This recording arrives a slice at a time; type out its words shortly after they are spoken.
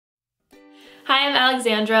Hi, I'm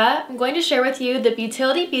Alexandra. I'm going to share with you the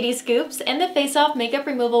Beautility Beautiscoops and the FaceOff makeup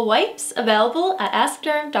removal wipes available at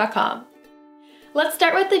askderm.com. Let's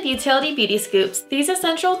start with the Beautility Beautiscoops. These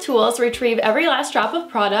essential tools retrieve every last drop of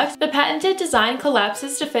product. The patented design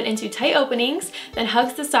collapses to fit into tight openings, then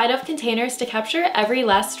hugs the side of containers to capture every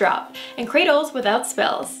last drop, and cradles without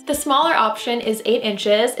spills. The smaller option is 8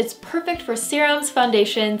 inches. It's perfect for serums,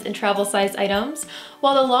 foundations, and travel size items,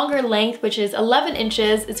 while the longer length, which is 11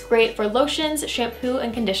 inches, is great for lotions, shampoo,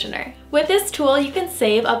 and conditioner. With this tool, you can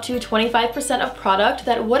save up to 25% of product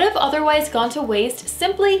that would have otherwise gone to waste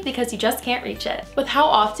simply because you just can't reach it. With how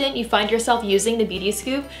often you find yourself using the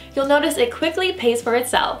Beautiscoop, you'll notice it quickly pays for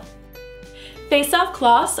itself. FaceOff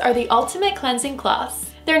cloths are the ultimate cleansing cloths.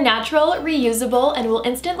 They're natural, reusable, and will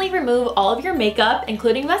instantly remove all of your makeup,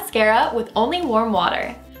 including mascara, with only warm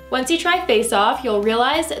water. Once you try FaceOff, you'll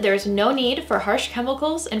realize there's no need for harsh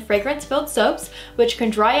chemicals and fragrance-filled soaps, which can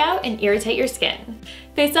dry out and irritate your skin.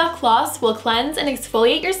 FaceOff cloths will cleanse and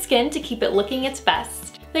exfoliate your skin to keep it looking its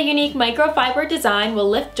best. The unique microfiber design will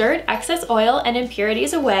lift dirt, excess oil, and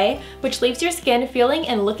impurities away, which leaves your skin feeling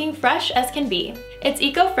and looking fresh as can be. It's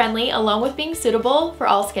eco-friendly along with being suitable for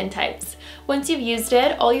all skin types. Once you've used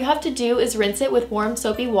it, all you have to do is rinse it with warm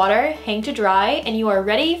soapy water, hang to dry, and you are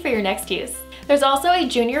ready for your next use. There's also a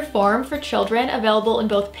junior form for children available in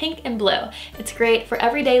both pink and blue. It's great for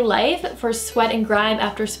everyday life, for sweat and grime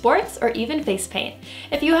after sports, or even face paint.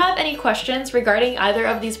 If you have any questions regarding either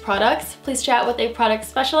of these products, please chat with a product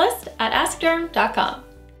specialist at askderm.com.